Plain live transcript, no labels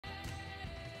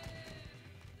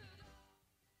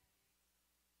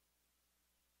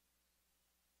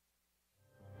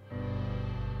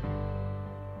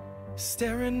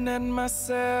Staring at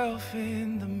myself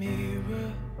in the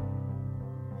mirror,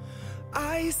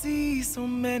 I see so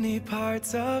many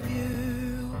parts of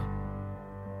you.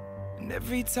 And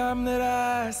every time that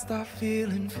I start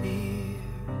feeling fear,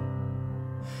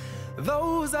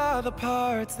 those are the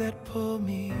parts that pull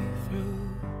me through.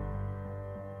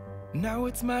 Now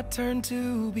it's my turn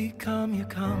to become your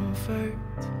comfort,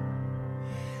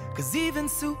 'cause even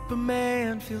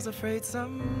Superman feels afraid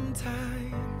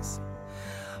sometimes.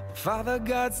 But Father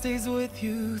God stays with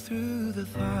you through the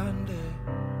thunder.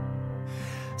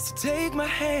 So take my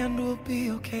hand, we'll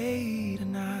be okay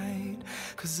tonight.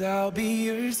 'Cause I'll be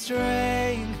your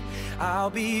strength, I'll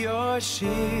be your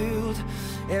shield.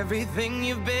 Everything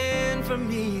you've been for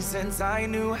me since I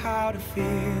knew how to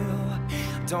feel.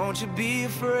 Don't you be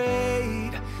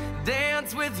afraid,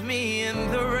 dance with me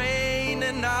in the rain,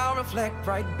 and I'll reflect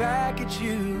right back at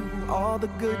you all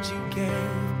the good you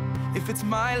gave. If it's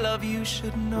my love you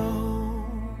should know,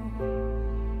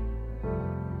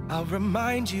 I'll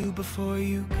remind you before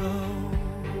you go.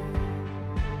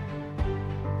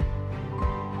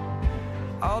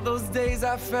 All those days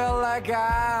I felt like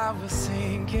I was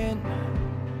sinking,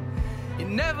 you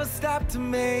never stopped to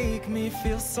make me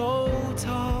feel so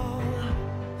tall.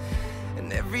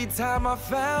 And every time I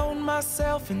found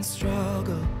myself in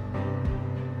struggle,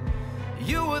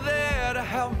 you were there to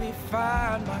help me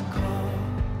find my call.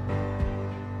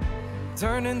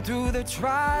 Turning through the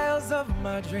trials of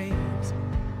my dreams,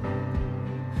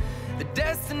 the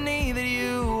destiny that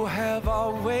you have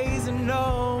always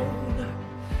known.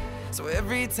 So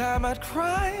every time I'd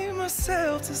cry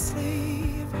myself to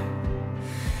sleep,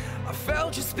 I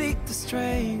felt you speak the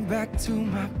strength back to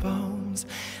my bones.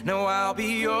 Now I'll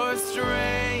be your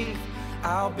strength,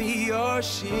 I'll be your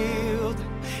shield.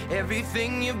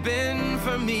 Everything you've been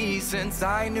for me since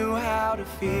I knew how to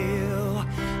feel.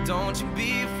 Don't you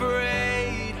be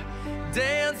afraid,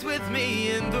 dance with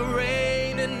me in the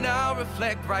rain, and I'll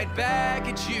reflect right back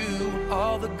at you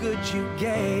all the good you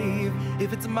gave.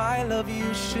 If it's my love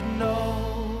you should know,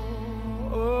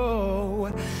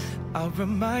 I'll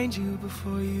remind you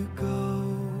before you go.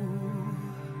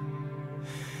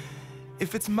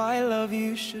 If it's my love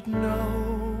you should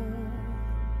know,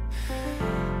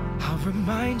 I'll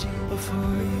remind you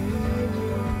before you go.